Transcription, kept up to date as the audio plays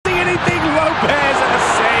anything, Lopez, and a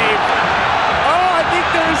save. Oh, I think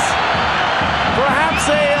there's perhaps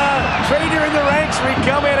a traitor in the ranks.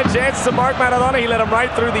 Riquelme had a chance to mark Maradona. He let him right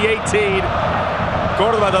through the 18.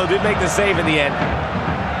 Cordoba, though, did make the save in the end.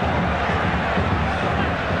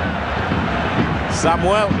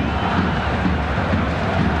 Samuel.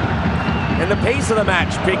 And the pace of the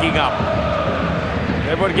match picking up.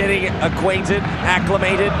 Everyone getting acquainted,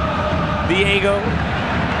 acclimated. Diego.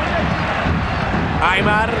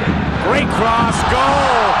 Aymar. Great cross.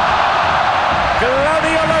 Goal.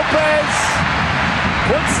 Claudio Lopez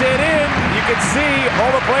puts it in. You can see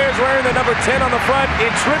all the players wearing the number 10 on the front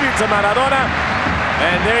in tribute to Maradona.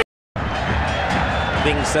 And there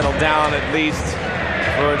things settle down, at least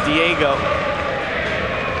for Diego.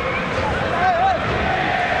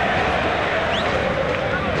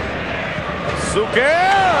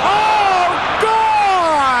 Suker! Oh,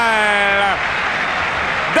 goal!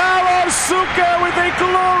 Davor Suker with a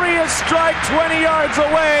glorious strike 20 yards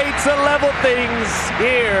away to level things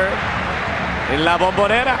here in La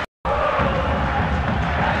Bombonera.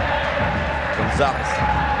 González,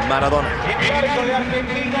 Maradona.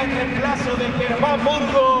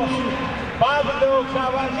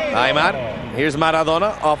 Aymar, here's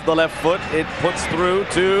Maradona off the left foot. It puts through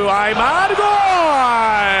to Aymar.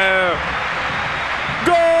 Goal!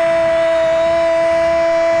 Goal!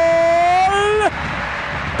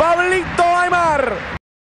 Pablito Aymar!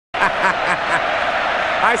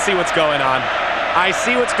 I see what's going on. I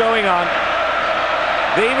see what's going on.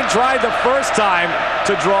 They even tried the first time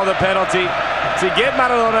to draw the penalty to get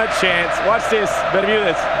Maradona a chance. Watch this,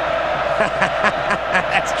 Bermudez.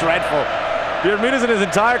 That's dreadful. Bermudez in his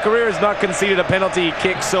entire career has not conceded a penalty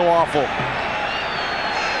kick so awful.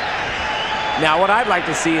 Now, what I'd like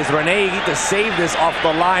to see is René to save this off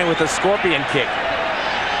the line with a scorpion kick.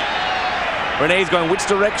 René's going, which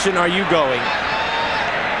direction are you going?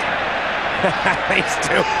 These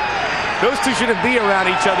two. Those two shouldn't be around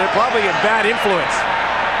each other. Probably a bad influence.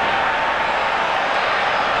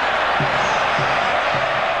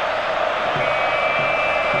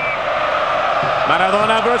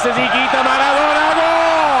 Maradona versus Higuita. Maradona, goal!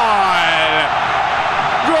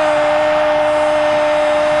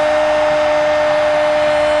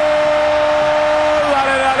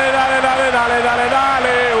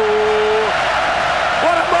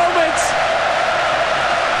 What a moment!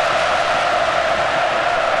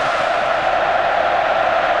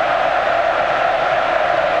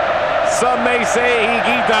 Some may say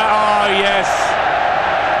Higuita. Oh, yes.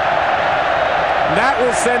 That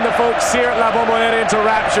will send the folks here at La Bombonera into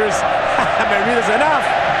raptures. Bermudez, enough.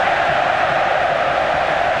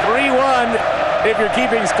 3-1 if you're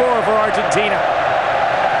keeping score for Argentina.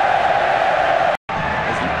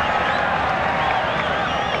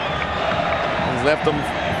 He's left them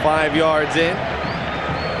 5 yards in.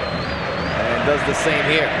 And does the same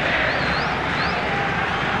here.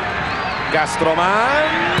 Gastroman.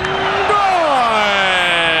 Goal!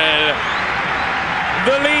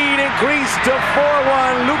 The lead increased to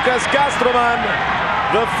 4-1. Lucas Gastroman,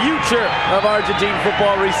 the future of Argentine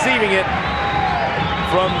football, receiving it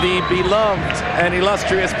from the beloved and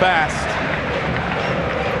illustrious past.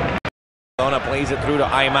 Maradona plays it through to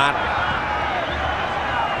Aymar.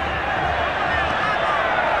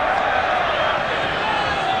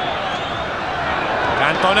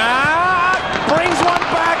 Cantona brings one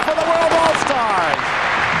back for the World All-Stars.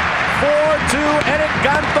 4-2, Eric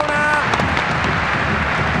Cantona,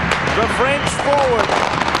 the French forward.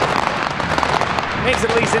 Makes it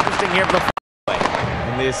at least interesting here for the play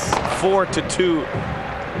in this 4-2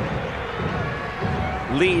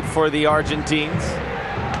 lead for the Argentines.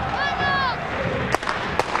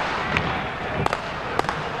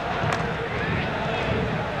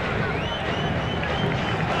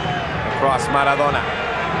 Across Maradona.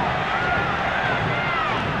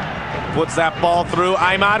 Puts that ball through.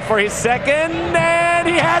 Aymar for his second, and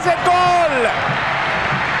he has it. Goal!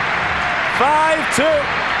 5-2.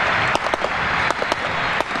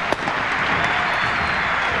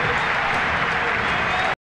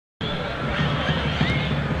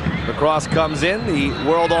 The cross comes in. The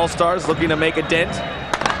World All-Stars looking to make a dent.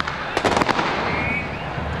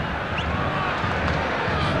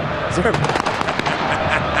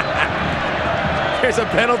 Here's a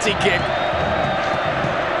penalty kick.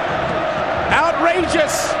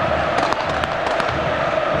 Outrageous!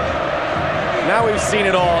 Now we've seen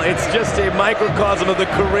it all. It's just a microcosm of the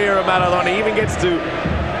career of Maradona. He even gets to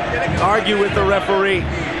argue with the referee.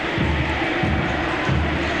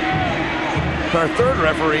 Our third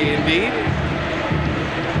referee, indeed.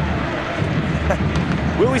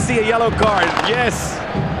 Will we see a yellow card? Yes.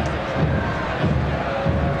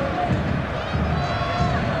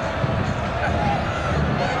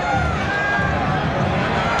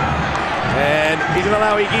 doesn't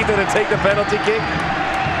allow Higuita to take the penalty kick.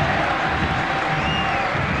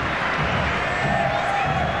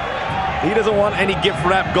 He doesn't want any gift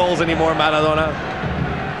wrap goals anymore, Maradona.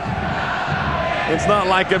 It's not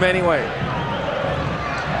like him anyway.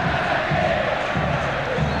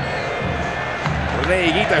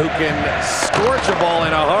 Higuita, who can scorch a ball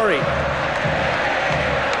in a hurry.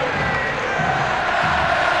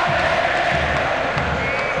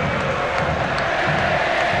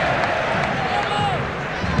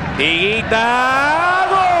 Higuita,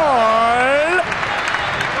 goal!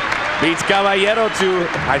 Beats Caballero to,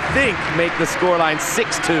 I think, make the scoreline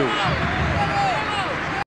 6-2.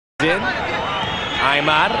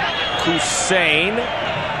 Aymar, Hussein.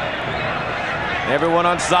 Everyone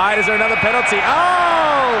on side. Is there another penalty?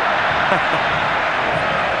 Oh!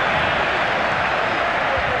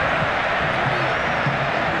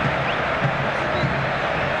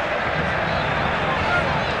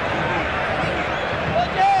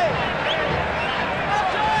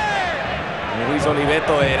 Luis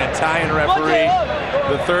Oliveto, an Italian referee,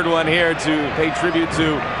 the third one here to pay tribute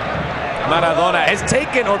to Maradona, has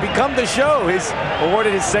taken or become the show. He's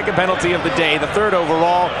awarded his second penalty of the day, the third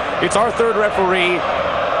overall. It's our third referee.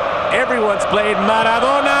 Everyone's played.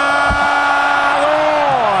 Maradona,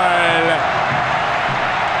 goal!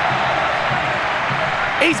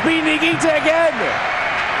 He's beaten Higuita again.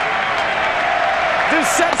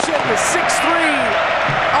 Deception, 6-3,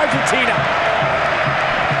 Argentina.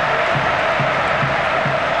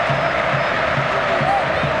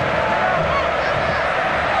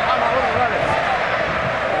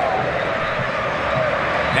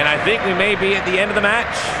 And I think we may be at the end of the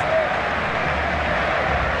match.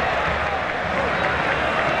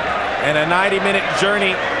 And a 90-minute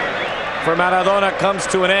journey for Maradona comes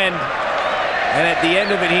to an end. And at the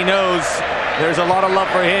end of it, he knows there's a lot of love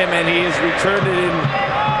for him, and he has returned it in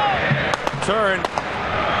turn.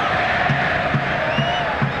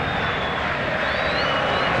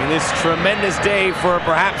 In this tremendous day for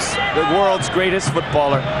perhaps the world's greatest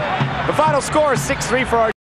footballer. The final score is 6-3 for Argentina.